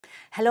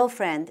Hello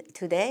friend,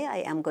 today I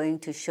am going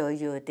to show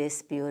you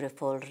this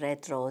beautiful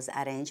red rose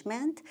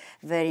arrangement,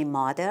 very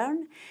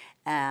modern.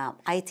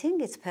 I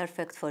think it's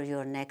perfect for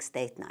your next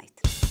date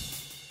night.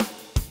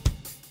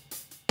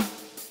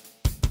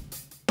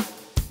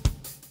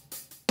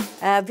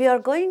 We are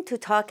going to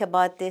talk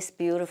about this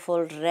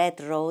beautiful red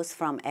rose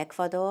from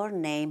Ecuador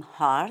named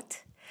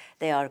Heart.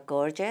 They are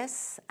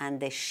gorgeous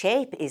and the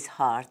shape is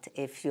heart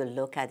if you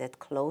look at it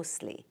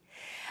closely.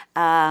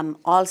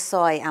 Also,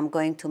 I am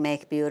going to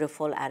make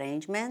beautiful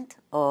arrangement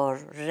or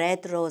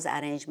red rose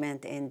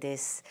arrangement in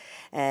this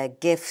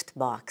gift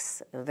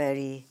box.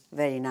 Very,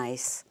 very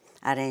nice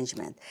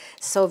arrangement.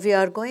 So we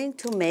are going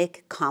to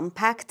make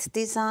compact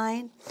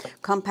design.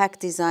 Compact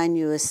design,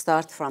 you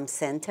start from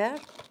center.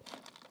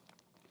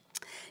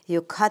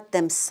 You cut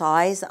them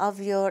size of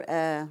your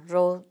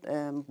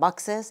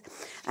boxes,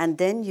 and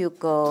then you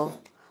go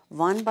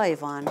one by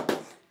one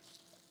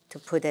to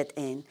put it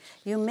in.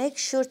 You make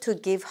sure to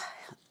give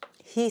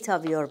heat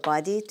of your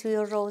body to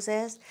your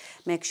roses.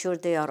 Make sure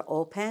they are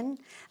open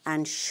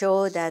and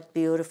show that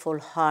beautiful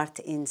heart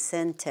in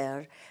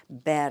center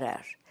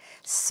better.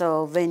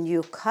 So when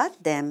you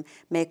cut them,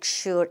 make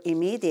sure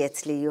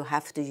immediately you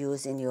have to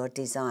use in your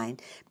design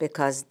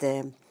because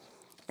the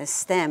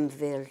stem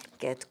will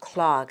get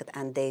clogged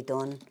and they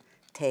don't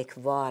take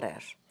water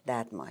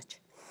that much.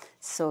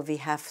 So we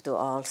have to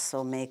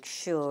also make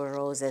sure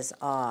roses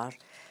are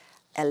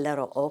a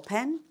little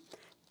open.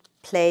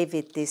 Play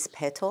with these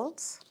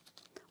petals,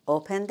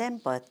 open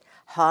them, but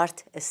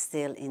heart is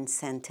still in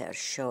center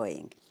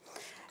showing.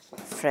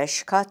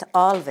 Fresh cut,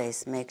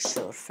 always make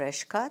sure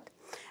fresh cut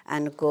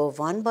and go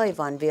one by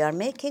one. We are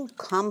making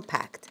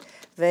compact,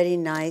 very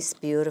nice,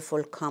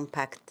 beautiful,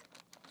 compact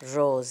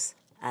rose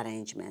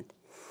arrangement.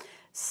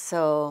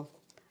 So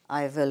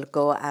I will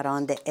go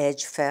around the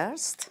edge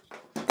first.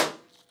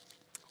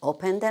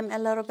 Open them a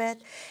little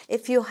bit.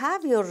 If you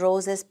have your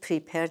roses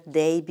prepared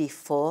day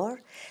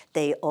before,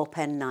 they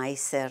open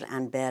nicer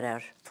and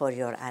better for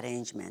your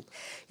arrangement.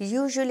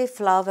 Usually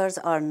flowers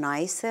are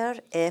nicer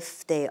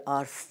if they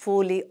are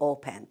fully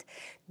opened.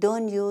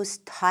 Don't use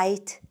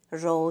tight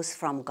rose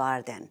from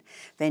garden.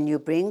 When you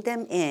bring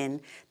them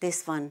in,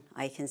 this one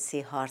I can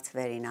see hearts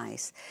very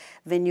nice.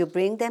 When you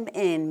bring them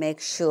in,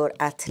 make sure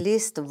at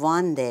least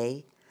one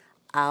day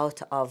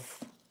out of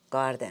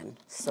garden.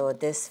 So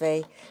this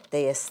way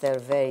they stay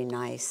very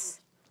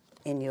nice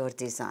in your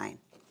design.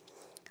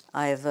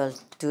 I will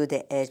do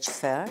the edge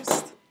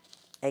first.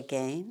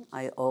 Again,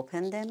 I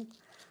open them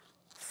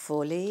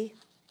fully.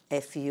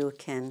 If you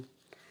can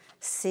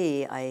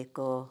see, I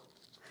go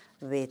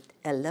with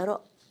a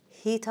little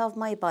heat of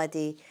my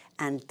body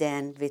and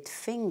then with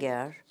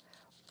finger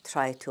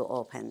try to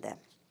open them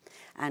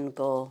and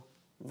go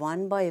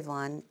one by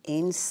one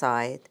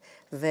inside,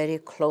 very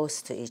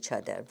close to each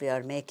other. We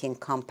are making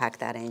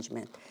compact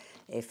arrangement,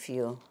 if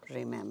you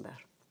remember.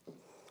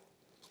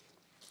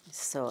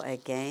 So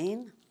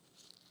again,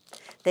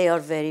 they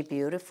are very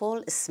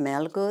beautiful,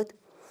 smell good.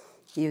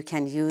 You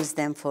can use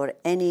them for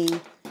any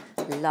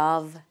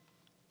love,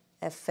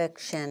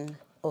 affection,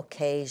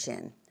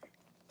 occasion.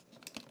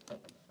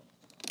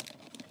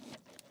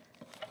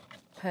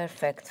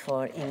 Perfect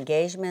for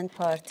engagement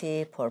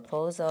party,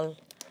 proposal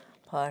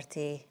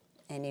party,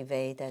 any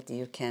way that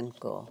you can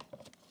go.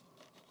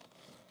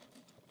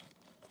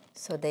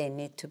 So they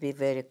need to be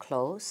very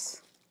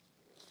close.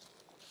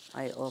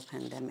 I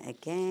open them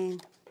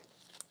again.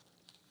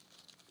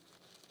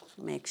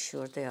 Make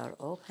sure they are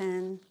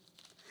open.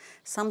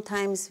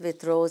 Sometimes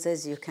with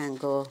roses you can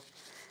go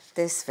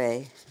this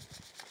way.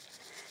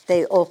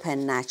 They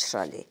open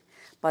naturally,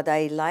 but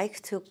I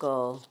like to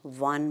go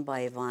one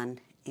by one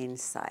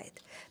inside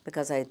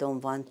because I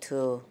don't want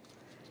to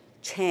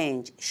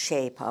change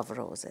shape of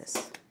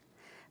roses.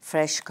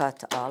 Fresh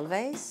cut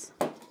always.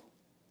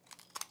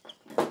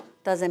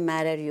 Doesn't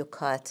matter you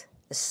cut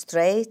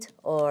straight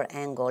or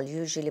angle.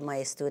 Usually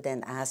my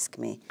students ask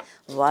me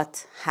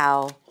what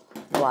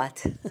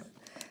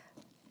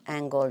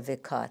angle we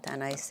cut,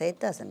 and I say it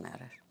doesn't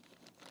matter.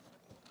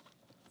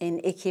 In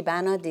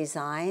Ikebana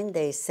design,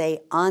 they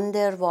say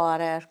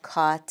underwater,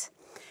 cut,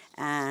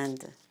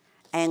 and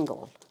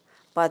angle.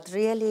 But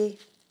really,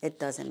 it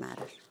doesn't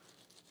matter.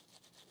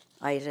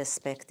 I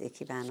respect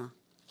Ikebana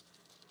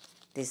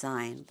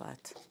design,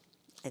 but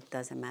it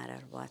doesn't matter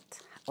what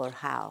or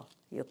how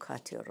you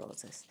cut your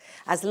roses,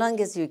 as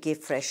long as you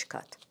give fresh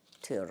cut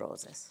to your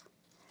roses.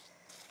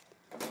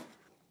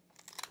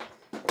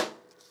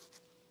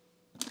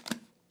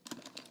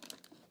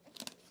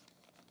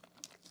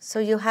 So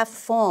you have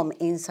foam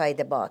inside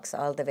the box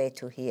all the way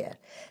to here.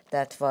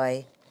 That's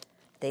why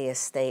they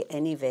stay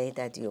any way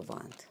that you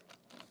want.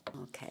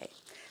 Okay,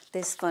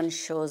 this one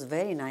shows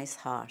very nice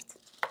heart.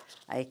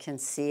 I can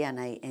see and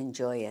I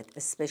enjoy it,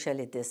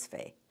 especially this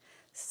way.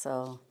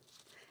 So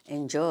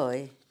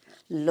enjoy,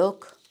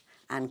 look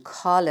and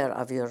color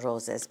of your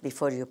roses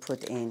before you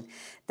put in.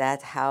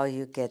 That's how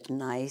you get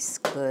nice,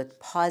 good,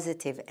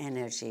 positive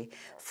energy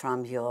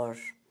from your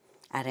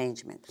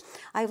arrangement.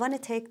 I want to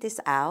take this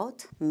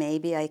out.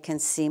 Maybe I can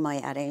see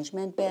my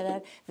arrangement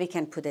better. We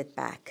can put it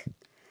back.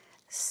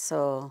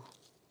 So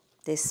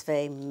this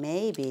way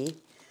maybe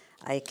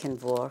I can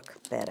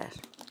work better.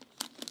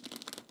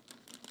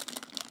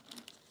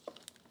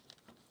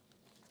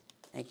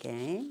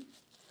 Again,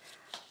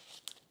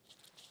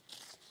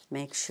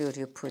 make sure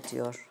you put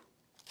your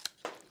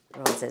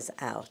roses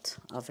out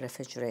of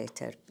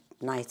refrigerator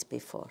night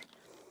before.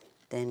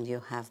 Then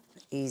you have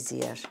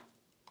easier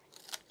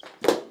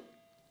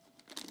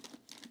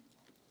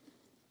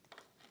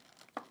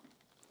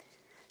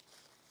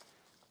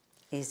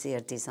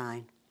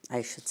design,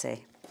 I should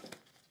say.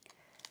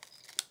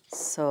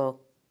 So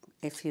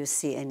if you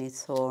see any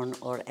thorn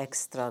or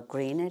extra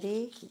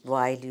greenery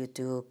while you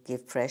do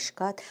give fresh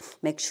cut,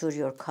 make sure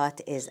your cut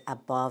is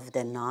above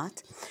the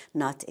knot,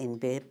 not in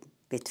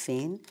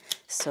between.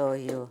 So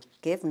you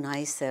give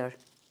nicer,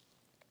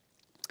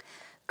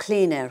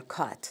 cleaner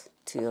cut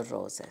to your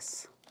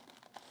roses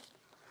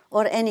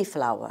or any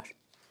flower.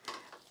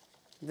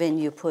 When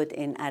you put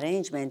in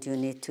arrangement, you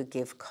need to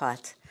give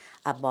cut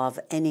above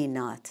any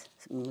knot.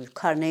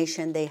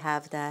 Carnation, they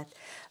have that.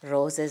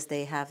 Roses,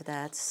 they have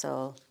that.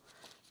 So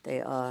they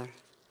are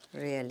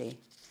really,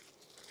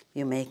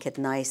 you make it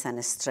nice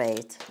and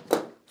straight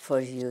for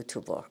you to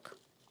work.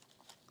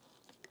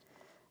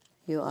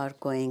 You are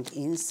going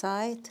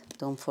inside.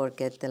 Don't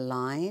forget the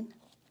line.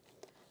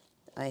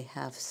 I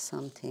have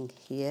something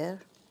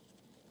here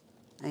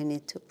I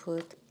need to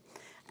put.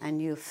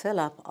 And you fill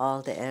up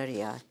all the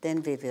area.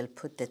 Then we will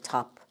put the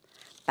top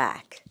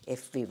back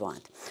if we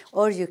want.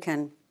 Or you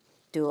can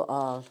do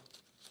all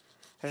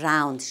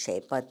round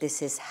shape, but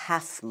this is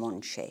half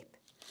moon shape.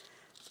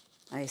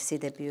 I see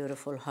the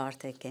beautiful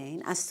heart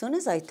again. As soon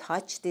as I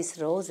touch these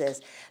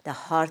roses, the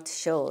heart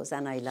shows,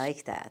 and I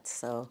like that.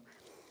 So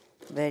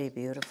very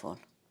beautiful.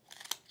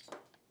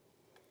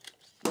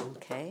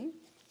 Okay.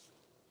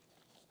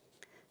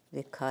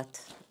 We cut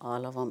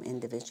all of them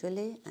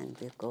individually and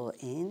we go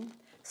in.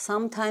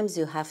 Sometimes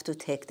you have to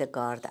take the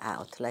guard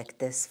out, like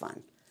this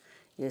one.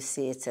 You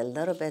see it's a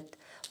little bit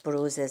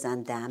bruises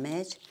and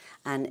damage,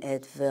 and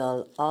it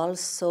will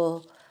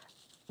also,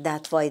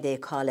 that's why they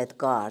call it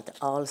guard.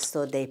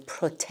 Also, they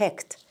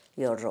protect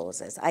your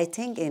roses. I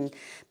think in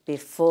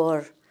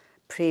before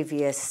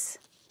previous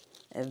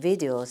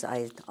videos,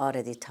 I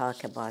already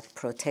talked about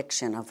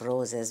protection of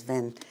roses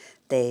when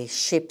they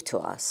ship to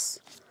us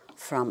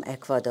from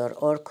Ecuador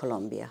or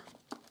Colombia.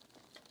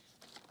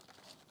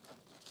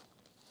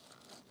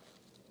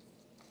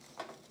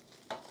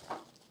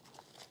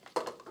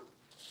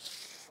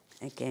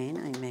 Again,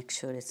 I make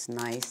sure it's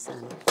nice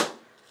and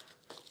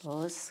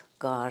those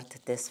guard.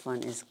 This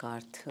one is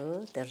guard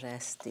too. The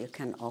rest you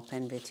can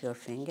open with your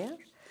finger.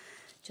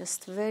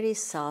 Just very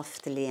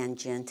softly and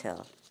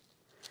gentle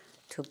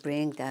to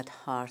bring that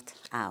heart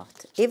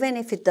out. Even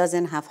if it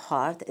doesn't have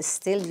heart,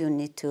 still you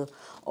need to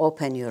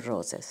open your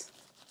roses.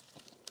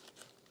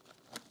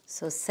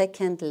 So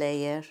second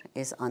layer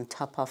is on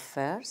top of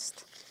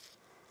first.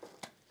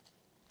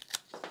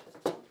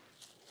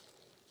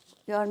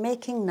 You are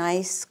making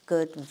nice,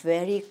 good,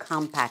 very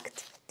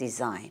compact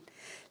design.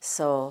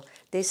 So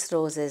these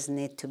roses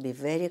need to be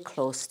very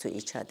close to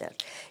each other.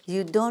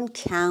 You don't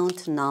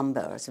count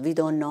numbers. We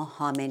don't know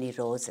how many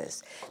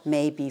roses.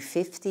 Maybe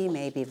 50,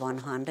 maybe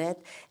 100.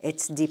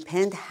 It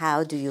depends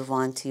how do you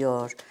want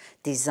your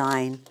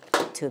design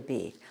to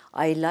be.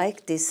 I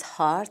like these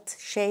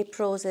heart-shaped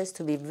roses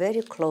to be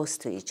very close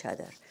to each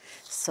other.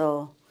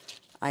 So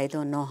I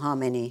don't know how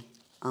many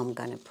I'm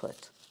gonna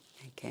put.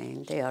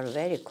 Again, they are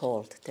very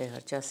cold. They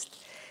are just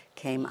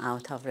came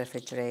out of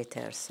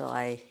refrigerator.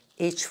 So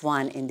each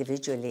one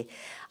individually,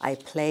 I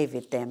play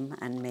with them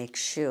and make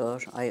sure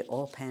I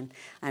open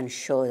and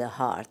show the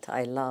heart.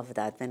 I love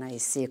that when I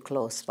see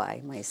close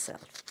by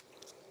myself.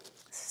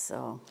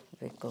 So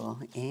we go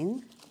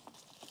in.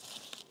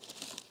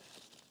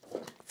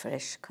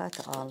 Fresh cut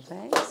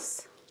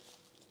always.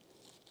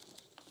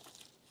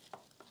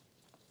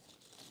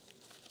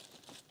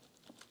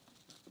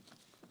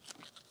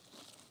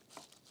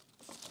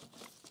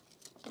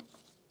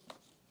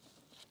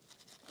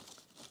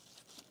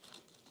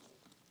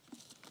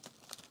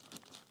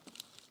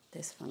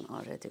 This one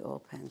already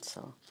opened,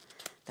 so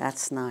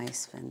that's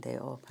nice when they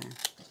open.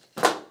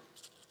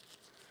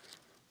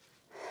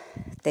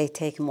 They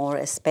take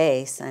more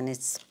space and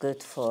it's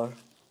good for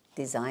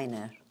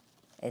designer.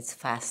 It's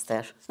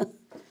faster.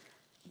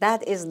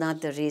 That is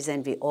not the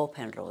reason we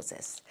open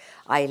roses.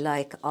 I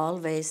like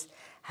always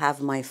have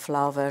my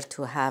flower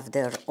to have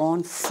their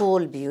own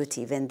full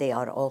beauty when they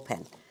are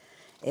open.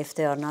 If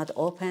they are not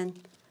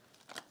open,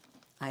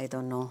 I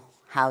don't know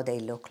how they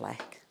look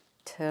like.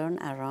 Turn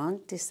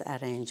around this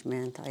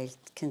arrangement. I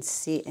can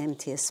see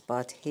empty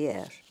spot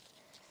here.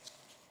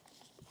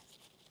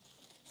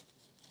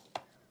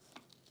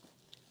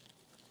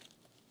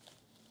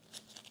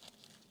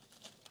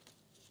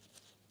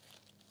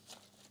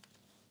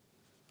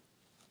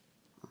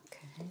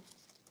 Okay.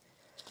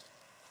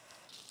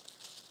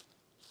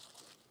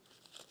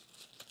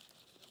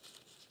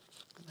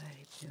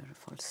 Very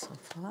beautiful so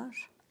far.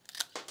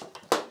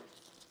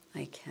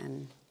 I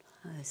can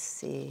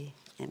see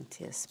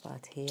empty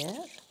spot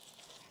here.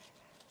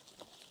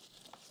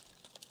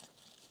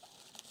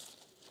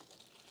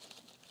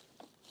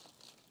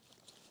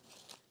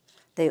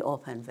 they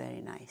open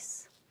very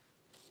nice.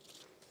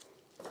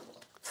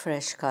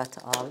 Fresh cut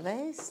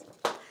always.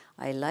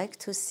 I like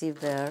to see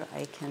where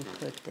I can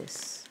put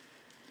this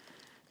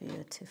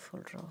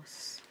beautiful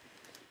rose.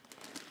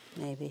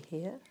 Maybe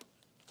here.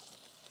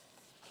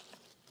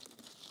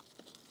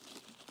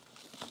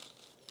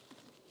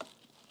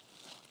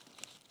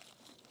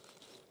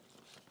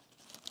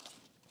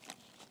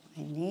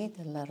 I need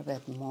a little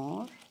bit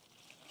more.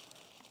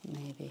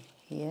 Maybe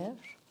here.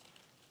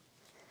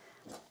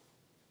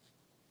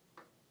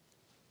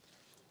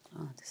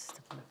 Oh, this is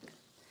the work.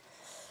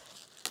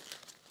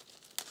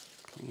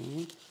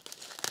 Clean.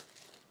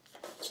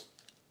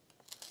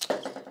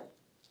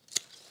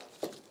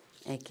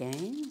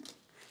 Again,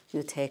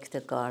 you take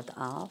the guard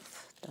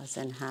off.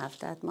 Doesn't have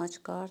that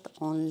much guard.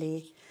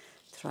 Only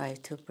try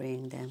to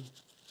bring them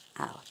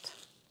out.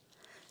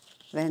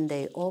 When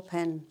they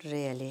open,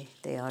 really,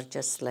 they are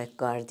just like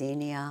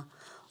gardenia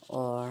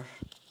or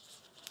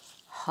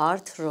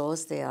heart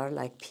rose. They are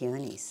like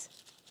peonies.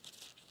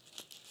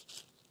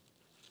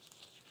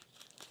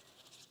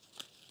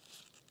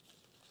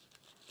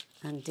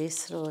 And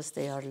this rose,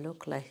 they are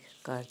look like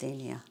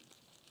gardenia.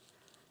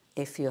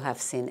 If you have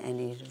seen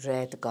any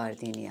red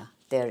gardenia,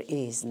 there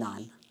is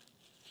none.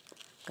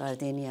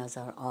 Gardenias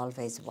are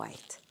always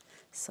white,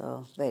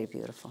 so very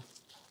beautiful.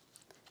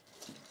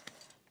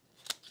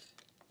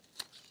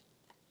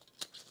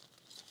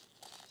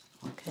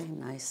 Okay,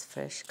 nice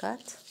fresh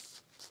cut.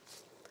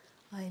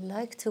 I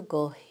like to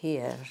go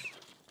here.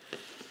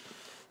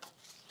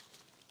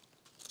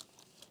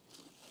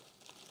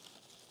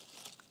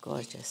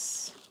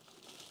 Gorgeous.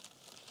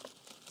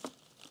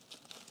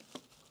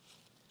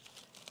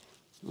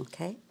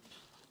 Okay.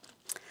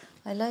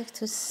 I like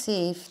to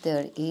see if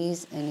there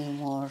is any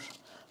more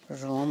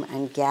room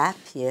and gap.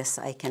 Yes,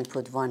 I can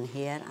put one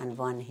here and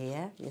one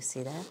here. You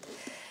see that?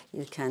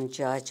 You can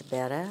judge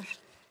better.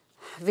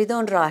 We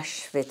don't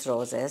rush with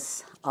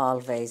roses.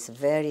 Always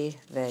very,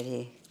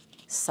 very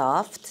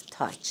soft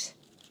touch.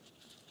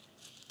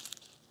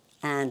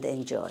 And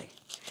enjoy.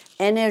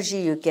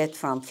 Energy you get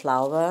from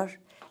flower,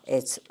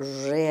 it's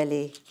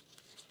really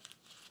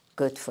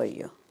good for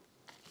you.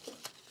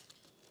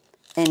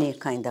 Any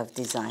kind of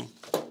design.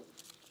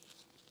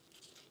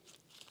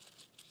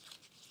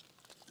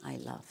 I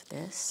love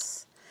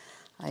this.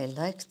 I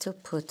like to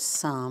put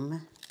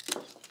some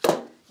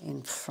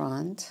in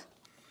front.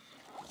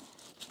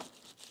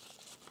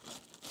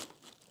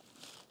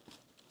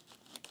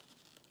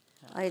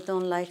 I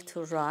don't like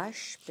to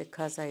rush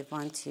because I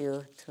want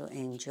you to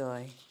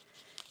enjoy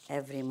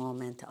every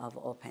moment of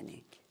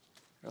opening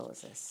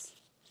roses.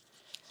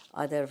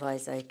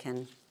 Otherwise, I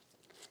can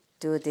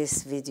do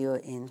this video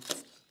in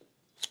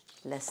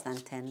less than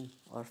 10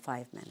 or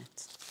 5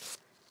 minutes.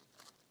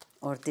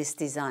 Or this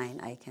design,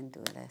 I can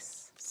do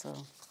less. So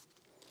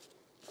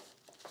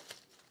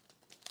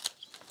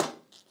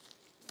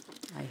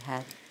I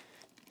have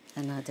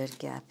another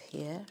gap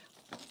here.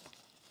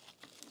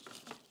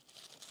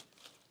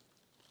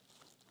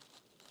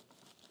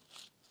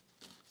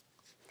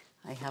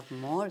 I have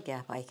more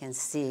gap I can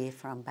see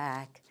from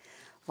back.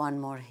 One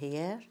more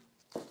here.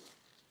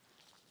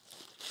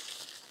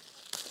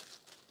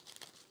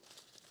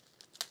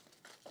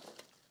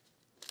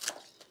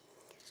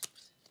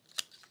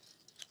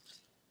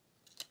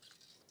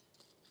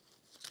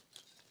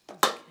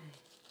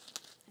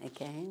 Okay.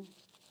 Again.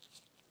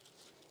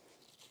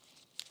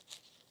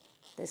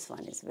 This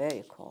one is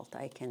very cold.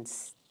 I can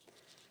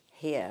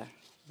hear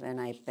when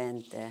I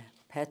bend the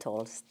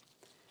petals,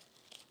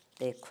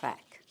 they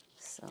crack.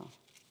 So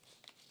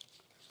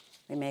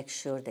we make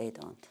sure they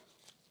don't.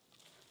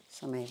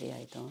 So maybe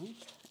I don't.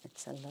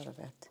 It's a little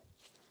bit,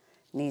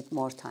 need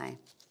more time.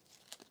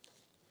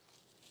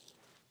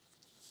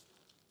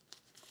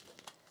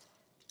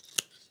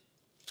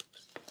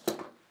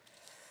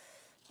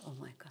 Oh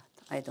my God,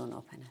 I don't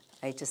open it.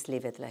 I just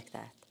leave it like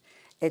that.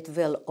 It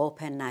will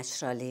open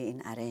naturally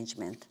in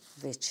arrangement,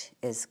 which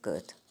is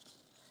good.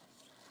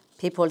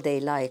 People, they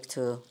like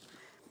to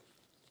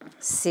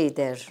see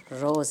their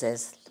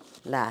roses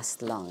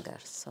last longer,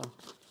 so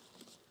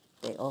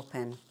they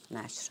open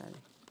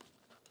naturally.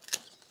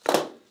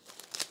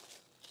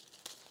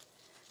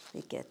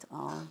 We get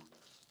all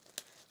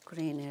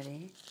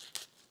greenery.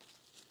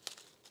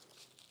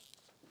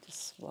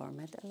 Just warm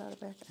it a little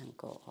bit and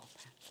go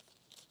open.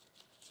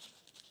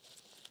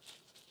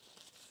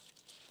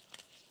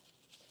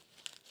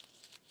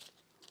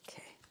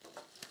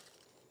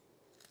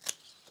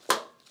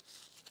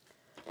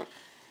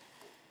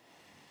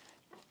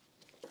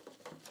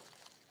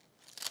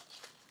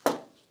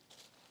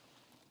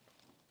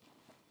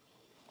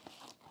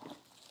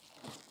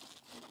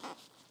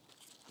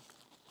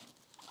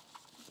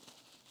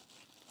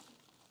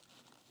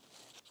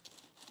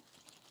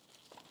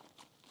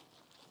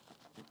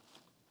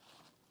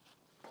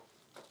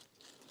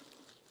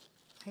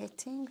 I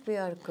think we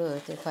are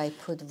good if I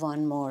put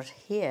one more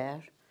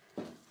here.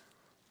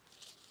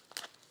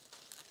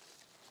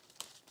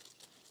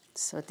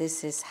 So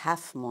this is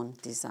half moon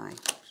design,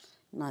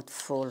 not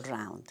full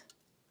round.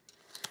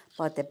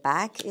 But the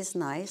back is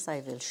nice.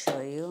 I will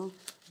show you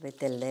with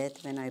the lid.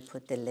 When I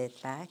put the lid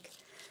back,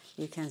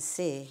 you can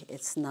see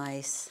it's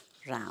nice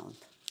round.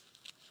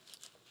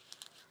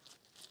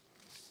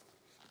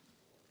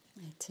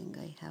 I think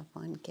I have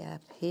one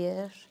gap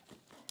here.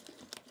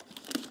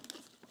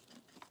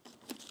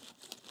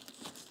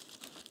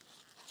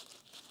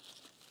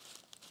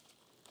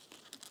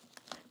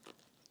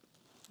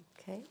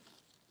 Okay.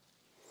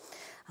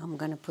 I'm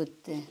gonna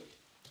put the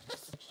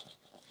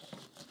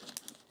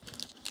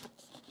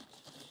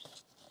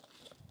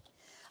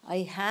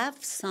I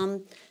have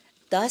some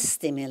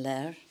dust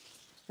miller,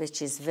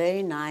 which is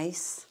very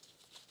nice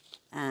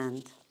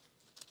and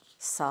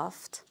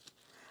soft.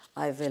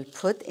 I will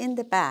put in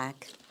the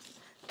back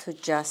to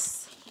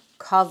just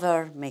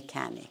cover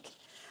mechanic.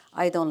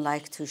 I don't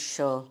like to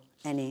show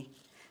any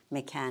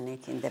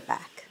mechanic in the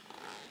back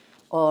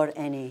or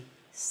any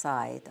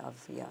side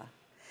of your.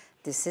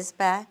 This is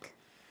back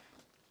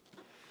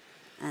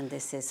and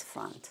this is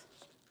front.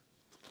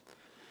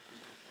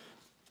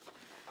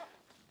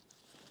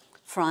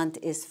 Front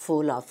is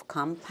full of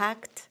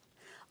compact,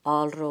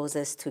 all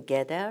roses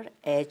together.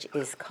 Edge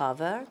is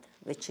covered,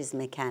 which is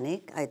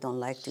mechanic. I don't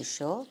like to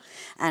show.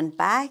 And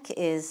back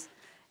is,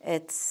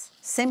 it's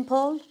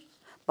simple,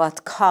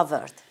 but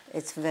covered.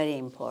 It's very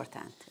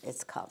important.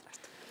 It's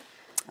covered.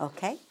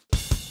 Okay?